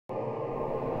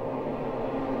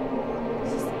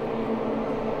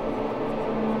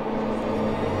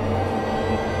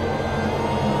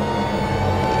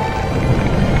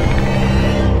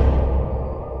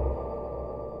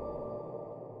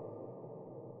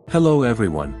Hello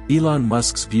everyone. Elon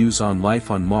Musk's views on life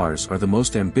on Mars are the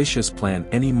most ambitious plan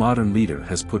any modern leader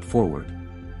has put forward.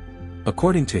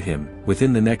 According to him,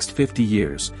 within the next 50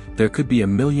 years, there could be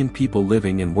 1 million people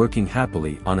living and working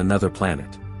happily on another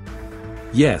planet.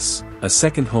 Yes, a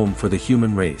second home for the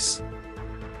human race.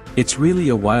 It's really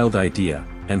a wild idea,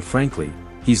 and frankly,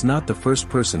 he's not the first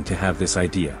person to have this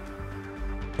idea.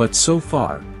 But so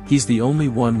far, he's the only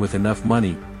one with enough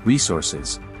money,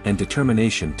 resources, and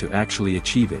determination to actually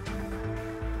achieve it.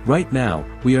 Right now,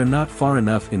 we are not far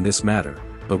enough in this matter,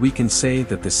 but we can say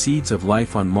that the seeds of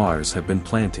life on Mars have been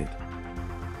planted.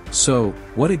 So,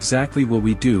 what exactly will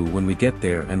we do when we get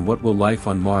there, and what will life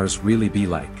on Mars really be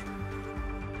like?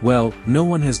 Well, no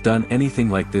one has done anything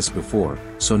like this before,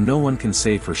 so no one can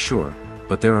say for sure,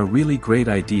 but there are really great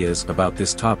ideas about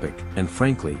this topic, and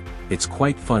frankly, it's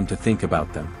quite fun to think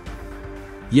about them.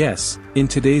 Yes, in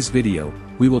today's video,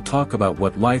 we will talk about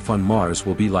what life on Mars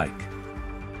will be like.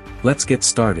 Let's get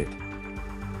started.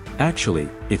 Actually,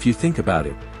 if you think about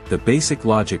it, the basic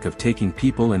logic of taking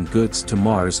people and goods to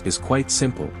Mars is quite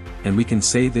simple, and we can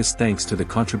say this thanks to the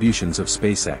contributions of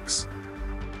SpaceX.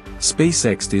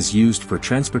 SpaceX is used for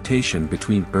transportation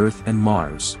between Earth and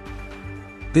Mars.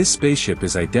 This spaceship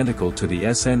is identical to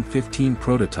the SN-15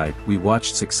 prototype we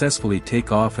watched successfully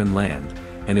take off and land,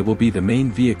 and it will be the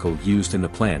main vehicle used in the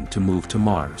plan to move to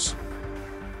Mars.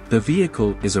 The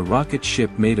vehicle is a rocket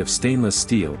ship made of stainless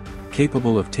steel,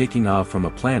 capable of taking off from a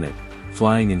planet,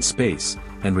 flying in space,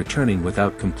 and returning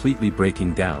without completely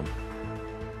breaking down.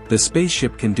 The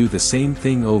spaceship can do the same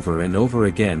thing over and over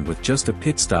again with just a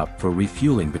pit stop for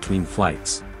refueling between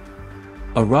flights.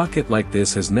 A rocket like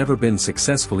this has never been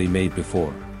successfully made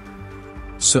before.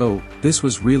 So, this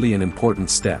was really an important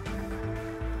step.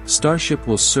 Starship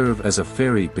will serve as a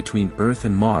ferry between Earth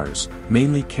and Mars,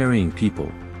 mainly carrying people,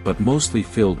 but mostly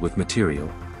filled with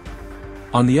material.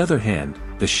 On the other hand,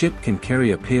 the ship can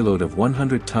carry a payload of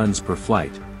 100 tons per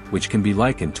flight, which can be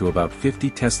likened to about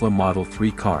 50 Tesla Model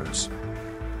 3 cars.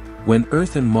 When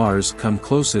Earth and Mars come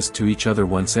closest to each other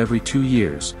once every 2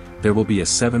 years, there will be a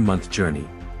 7-month journey.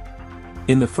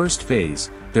 In the first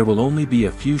phase, there will only be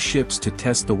a few ships to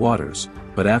test the waters,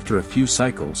 but after a few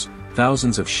cycles,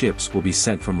 thousands of ships will be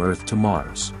sent from Earth to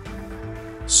Mars.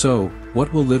 So,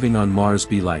 what will living on Mars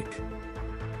be like?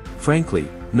 Frankly,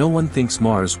 no one thinks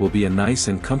Mars will be a nice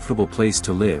and comfortable place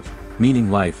to live, meaning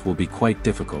life will be quite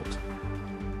difficult.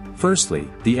 Firstly,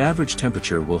 the average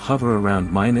temperature will hover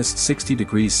around -60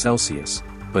 degrees Celsius,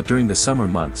 but during the summer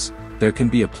months, there can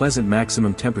be a pleasant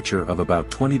maximum temperature of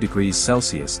about 20 degrees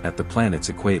Celsius at the planet's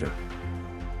equator.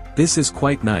 This is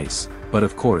quite nice, but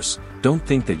of course, don't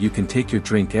think that you can take your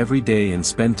drink every day and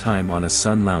spend time on a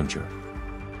sun lounger.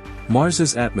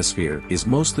 Mars's atmosphere is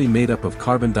mostly made up of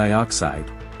carbon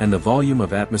dioxide, and the volume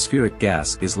of atmospheric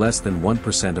gas is less than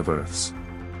 1% of Earth's.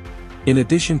 In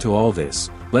addition to all this,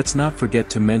 let's not forget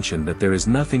to mention that there is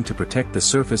nothing to protect the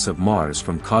surface of Mars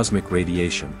from cosmic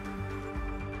radiation.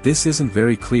 This isn't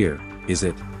very clear, is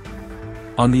it?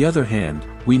 On the other hand,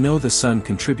 we know the sun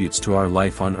contributes to our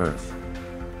life on Earth.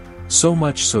 So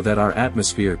much so that our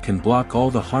atmosphere can block all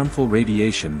the harmful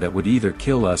radiation that would either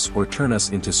kill us or turn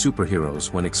us into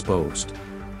superheroes when exposed.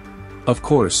 Of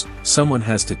course, someone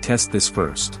has to test this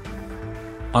first.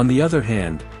 On the other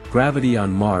hand, gravity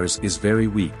on Mars is very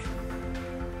weak.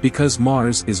 Because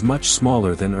Mars is much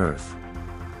smaller than Earth.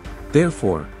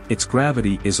 Therefore, its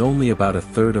gravity is only about a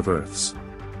third of Earth's.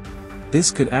 This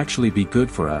could actually be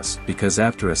good for us because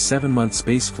after a 7-month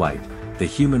space flight, the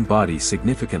human body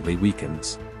significantly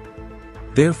weakens.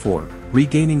 Therefore,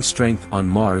 regaining strength on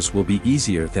Mars will be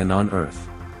easier than on Earth.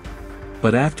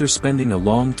 But after spending a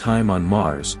long time on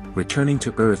Mars, returning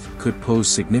to Earth could pose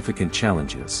significant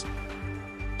challenges.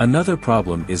 Another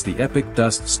problem is the epic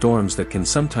dust storms that can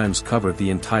sometimes cover the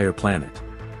entire planet.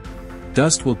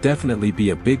 Dust will definitely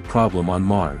be a big problem on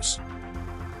Mars.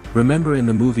 Remember in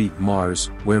the movie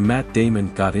Mars, where Matt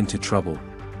Damon got into trouble?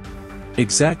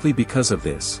 Exactly because of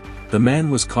this, the man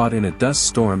was caught in a dust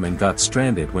storm and got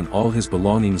stranded when all his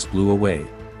belongings blew away.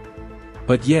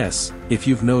 But yes, if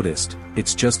you've noticed,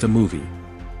 it's just a movie.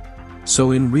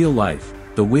 So in real life,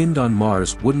 the wind on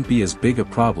Mars wouldn't be as big a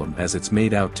problem as it's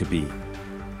made out to be.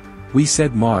 We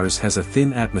said Mars has a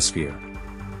thin atmosphere.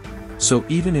 So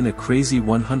even in a crazy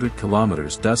 100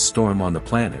 kilometers dust storm on the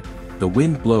planet, the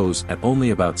wind blows at only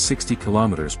about 60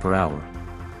 kilometers per hour.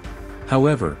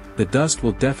 However, the dust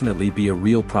will definitely be a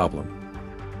real problem.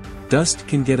 Dust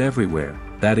can get everywhere,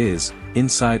 that is,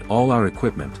 inside all our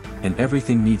equipment, and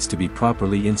everything needs to be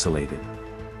properly insulated.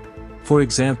 For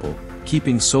example,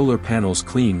 keeping solar panels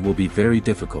clean will be very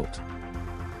difficult.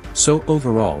 So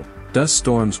overall, dust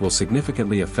storms will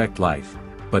significantly affect life,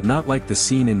 but not like the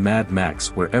scene in Mad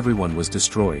Max where everyone was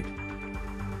destroyed.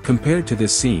 Compared to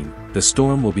this scene, the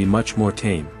storm will be much more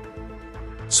tame.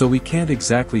 So we can't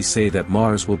exactly say that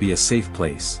Mars will be a safe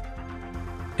place.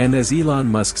 And as Elon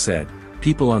Musk said,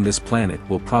 people on this planet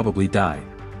will probably die.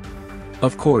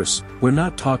 Of course, we're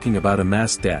not talking about a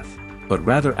mass death, but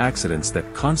rather accidents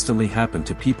that constantly happen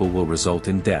to people will result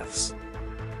in deaths.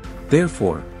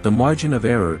 Therefore, the margin of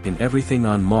error in everything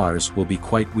on Mars will be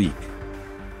quite weak.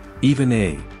 Even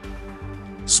a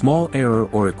small error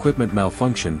or equipment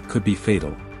malfunction could be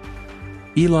fatal.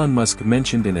 Elon Musk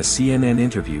mentioned in a CNN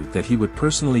interview that he would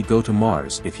personally go to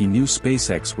Mars if he knew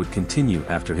SpaceX would continue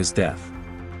after his death.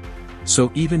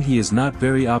 So even he is not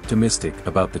very optimistic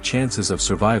about the chances of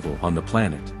survival on the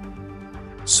planet.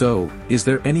 So, is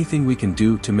there anything we can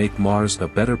do to make Mars a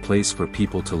better place for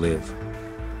people to live?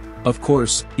 Of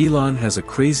course, Elon has a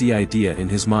crazy idea in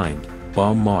his mind: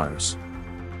 bomb Mars.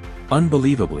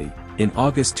 Unbelievably, in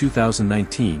August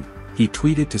 2019, he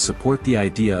tweeted to support the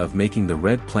idea of making the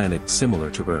red planet similar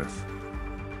to Earth.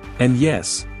 And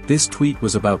yes, this tweet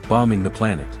was about bombing the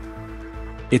planet.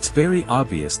 It's very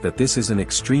obvious that this is an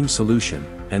extreme solution,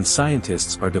 and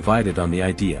scientists are divided on the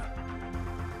idea.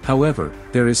 However,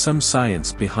 there is some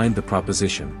science behind the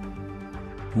proposition.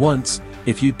 Once,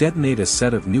 if you detonate a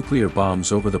set of nuclear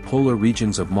bombs over the polar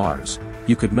regions of Mars,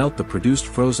 you could melt the produced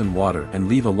frozen water and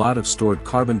leave a lot of stored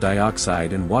carbon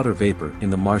dioxide and water vapor in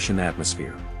the Martian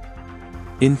atmosphere.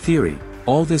 In theory,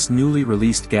 all this newly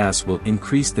released gas will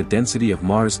increase the density of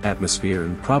Mars' atmosphere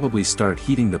and probably start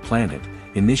heating the planet,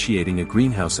 initiating a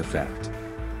greenhouse effect.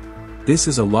 This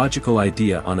is a logical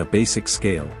idea on a basic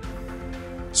scale.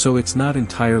 So it's not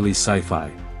entirely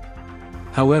sci-fi.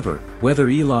 However, whether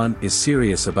Elon is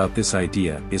serious about this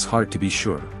idea is hard to be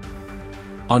sure.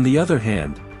 On the other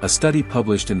hand, a study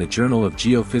published in the Journal of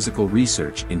Geophysical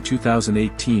Research in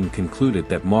 2018 concluded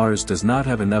that Mars does not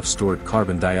have enough stored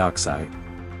carbon dioxide.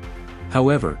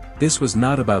 However, this was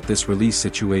not about this release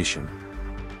situation.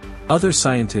 Other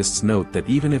scientists note that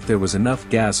even if there was enough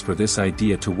gas for this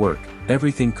idea to work,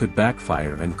 everything could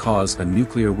backfire and cause a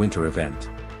nuclear winter event.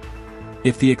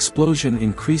 If the explosion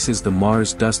increases the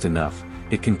Mars dust enough,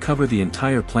 it can cover the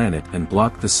entire planet and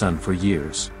block the sun for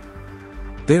years.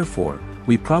 Therefore,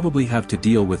 we probably have to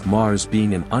deal with Mars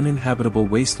being an uninhabitable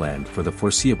wasteland for the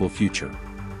foreseeable future.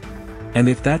 And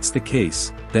if that's the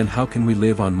case, then how can we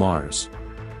live on Mars?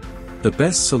 The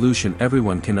best solution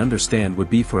everyone can understand would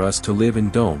be for us to live in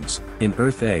domes, in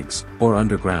earth eggs, or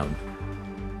underground.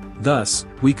 Thus,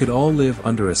 we could all live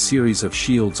under a series of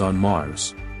shields on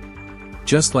Mars.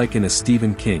 Just like in a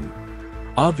Stephen King.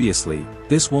 Obviously,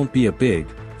 this won't be a big,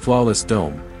 flawless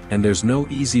dome, and there's no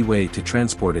easy way to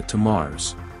transport it to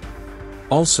Mars.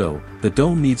 Also, the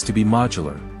dome needs to be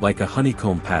modular, like a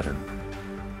honeycomb pattern.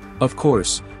 Of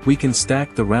course, we can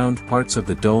stack the round parts of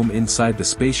the dome inside the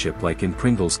spaceship like in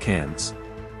Pringles cans.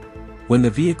 When the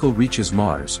vehicle reaches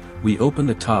Mars, we open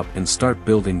the top and start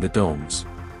building the domes.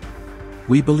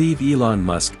 We believe Elon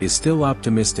Musk is still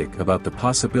optimistic about the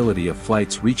possibility of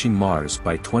flights reaching Mars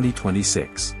by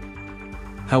 2026.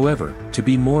 However, to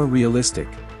be more realistic,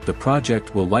 the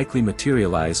project will likely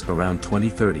materialize around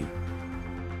 2030.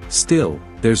 Still,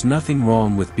 there's nothing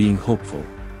wrong with being hopeful.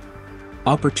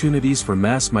 Opportunities for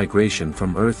mass migration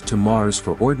from Earth to Mars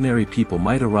for ordinary people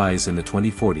might arise in the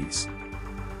 2040s.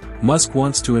 Musk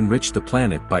wants to enrich the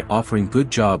planet by offering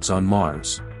good jobs on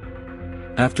Mars.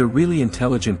 After really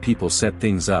intelligent people set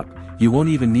things up, you won't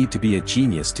even need to be a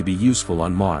genius to be useful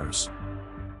on Mars.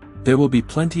 There will be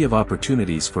plenty of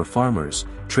opportunities for farmers,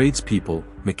 tradespeople,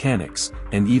 mechanics,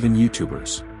 and even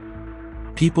YouTubers.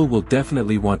 People will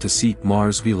definitely want to seek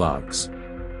Mars vlogs.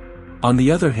 On the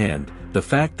other hand, the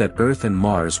fact that Earth and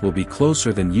Mars will be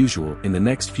closer than usual in the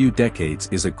next few decades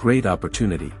is a great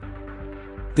opportunity.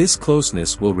 This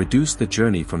closeness will reduce the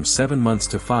journey from 7 months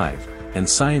to 5, and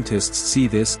scientists see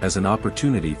this as an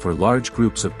opportunity for large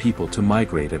groups of people to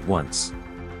migrate at once.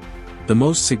 The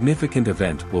most significant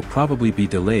event will probably be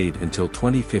delayed until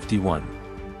 2051.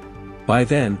 By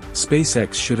then,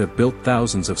 SpaceX should have built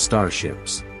thousands of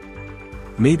Starships.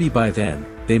 Maybe by then,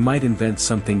 they might invent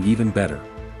something even better.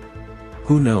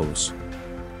 Who knows?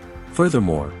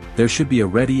 Furthermore, there should be a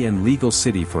ready and legal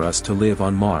city for us to live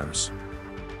on Mars.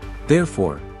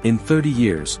 Therefore, in 30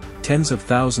 years, tens of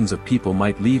thousands of people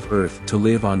might leave Earth to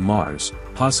live on Mars,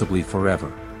 possibly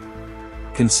forever.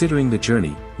 Considering the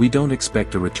journey, we don't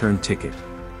expect a return ticket.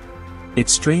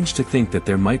 It's strange to think that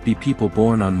there might be people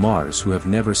born on Mars who have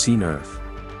never seen Earth.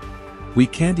 We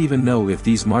can't even know if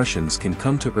these Martians can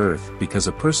come to Earth because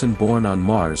a person born on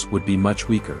Mars would be much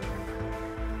weaker.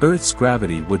 Earth's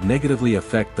gravity would negatively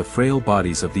affect the frail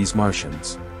bodies of these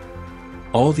Martians.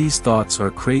 All these thoughts are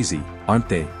crazy, aren't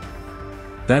they?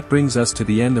 That brings us to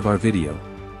the end of our video.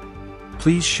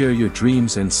 Please share your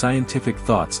dreams and scientific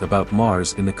thoughts about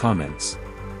Mars in the comments.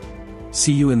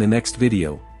 See you in the next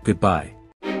video, goodbye.